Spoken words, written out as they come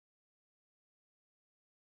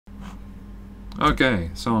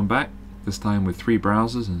Okay, so I'm back, this time with 3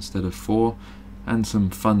 browsers instead of 4, and some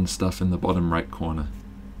fun stuff in the bottom right corner.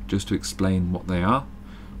 Just to explain what they are,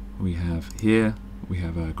 we have a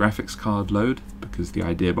graphics card load, because the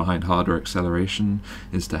idea behind hardware acceleration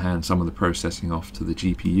is to hand some of the processing off to the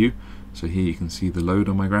GPU. So here you can see the load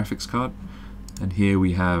on my graphics card, and here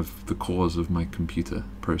we have the cores of my computer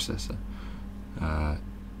processor.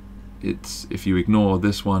 If you ignore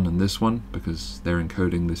this one and this one, because they're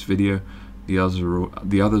encoding this video, the others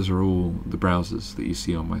are all the browsers that you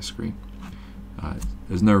see on my screen.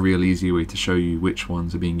 There's no real easy way to show you which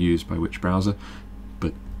ones are being used by which browser,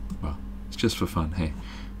 but well, it's just for fun, hey.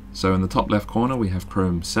 So in the top left corner we have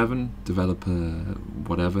Chrome 7, developer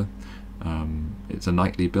whatever. It's a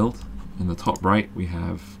nightly build. In the top right we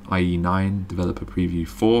have IE 9, developer preview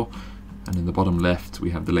 4, and in the bottom left we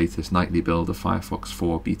have the latest nightly build of Firefox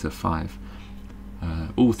 4 beta 5.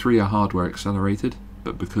 All 3 are hardware accelerated,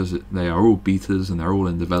 but because they are all betas and they're all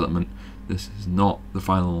in development, this is not the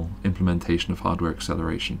final implementation of hardware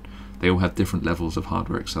acceleration. They all have different levels of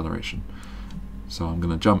hardware acceleration. So I'm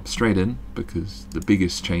going to jump straight in, because the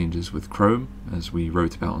biggest changes with Chrome, as we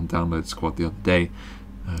wrote about on Download Squad the other day,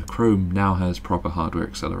 Chrome now has proper hardware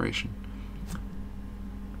acceleration.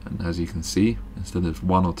 And as you can see, instead of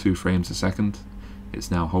 1 or 2 frames a second, it's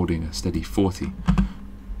now holding a steady 40.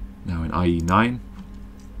 Now in IE 9,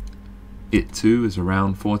 it too is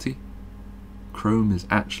around 40. Chrome is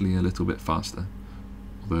actually a little bit faster,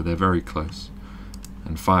 although they're very close.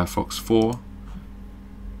 And Firefox 4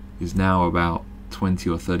 is now about 20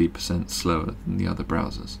 or 30% slower than the other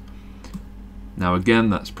browsers. Now again,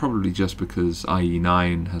 that's probably just because IE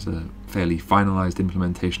 9 has a fairly finalized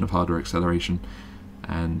implementation of hardware acceleration,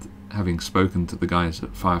 and having spoken to the guys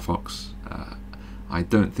at Firefox, I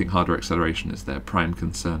don't think hardware acceleration is their prime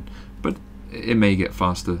concern, but it may get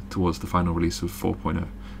faster towards the final release of 4.0.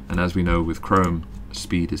 And as we know with Chrome,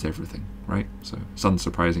 speed is everything, right? So it's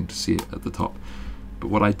unsurprising to see it at the top. But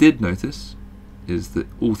what I did notice is that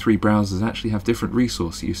all 3 browsers actually have different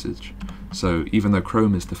resource usage. So even though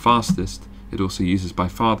Chrome is the fastest, it also uses by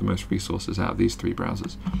far the most resources out of these 3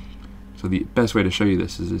 browsers. So the best way to show you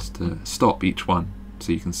this is to stop each one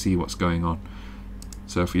so you can see what's going on.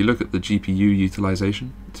 So if we look at the GPU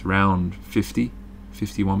utilization, it's around 51%.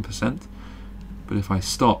 But if I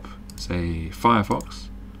stop, say, Firefox,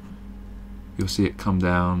 you'll see it come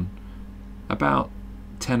down about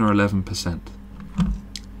 10 or 11%.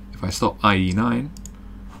 If I stop IE 9,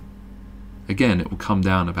 again it will come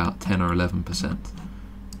down about 10 or 11%.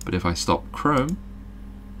 But if I stop Chrome,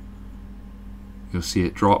 you'll see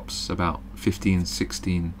it drops about 15,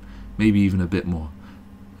 16, maybe even a bit more.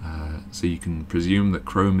 So you can presume that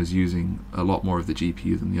Chrome is using a lot more of the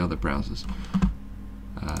GPU than the other browsers.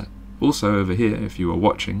 Also over here, if you are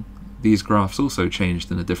watching, these graphs also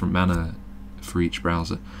changed in a different manner for each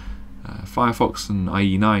browser. Firefox and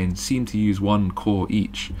IE 9 seem to use 1 core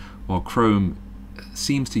each, while Chrome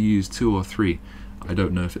seems to use 2 or 3. I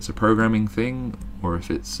don't know if it's a programming thing, or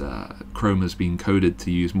if it's Chrome has been coded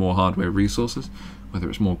to use more hardware resources, whether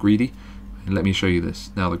it's more greedy. And let me show you this.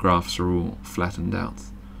 Now the graphs are all flattened out.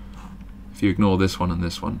 If you ignore this one and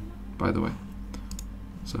this one, by the way.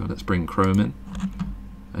 So let's bring Chrome in,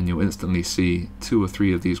 and you'll instantly see 2 or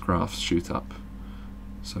 3 of these graphs shoot up.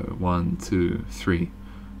 So 1, 2, 3.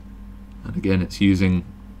 And again, it's using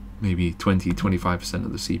maybe 20-25%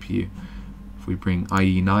 of the CPU. If we bring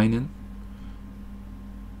IE 9 in,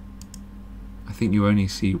 I think you only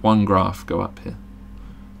see 1 graph go up here.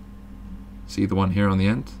 See the one here on the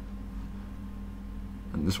end?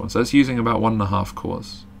 And this one. So it's using about 1.5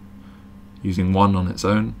 cores. Using 1 on its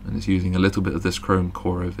own, and it's using a little bit of this Chrome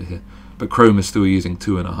core over here. But Chrome is still using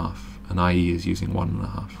 2.5, and IE is using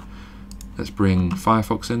 1.5. Let's bring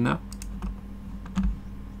Firefox in now.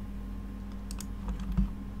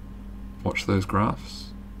 Watch those graphs.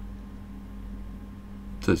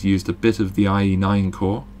 So it's used a bit of the IE 9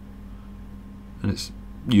 core, and it's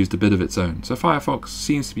used a bit of its own. So Firefox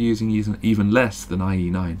seems to be using even less than IE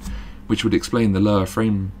 9, which would explain the lower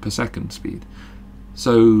frame per second speed.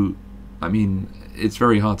 So, I mean, it's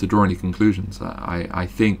very hard to draw any conclusions. I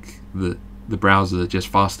think that the browsers are just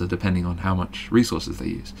faster depending on how much resources they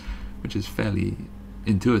use, which is fairly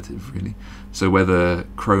intuitive, really. So whether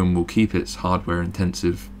Chrome will keep its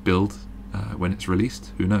hardware-intensive build when it's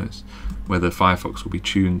released, who knows? Whether Firefox will be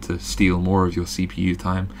tuned to steal more of your CPU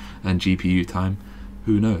time and GPU time,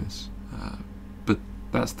 who knows? But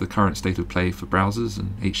that's the current state of play for browsers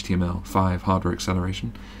and HTML5 hardware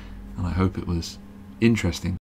acceleration, and I hope it was interesting.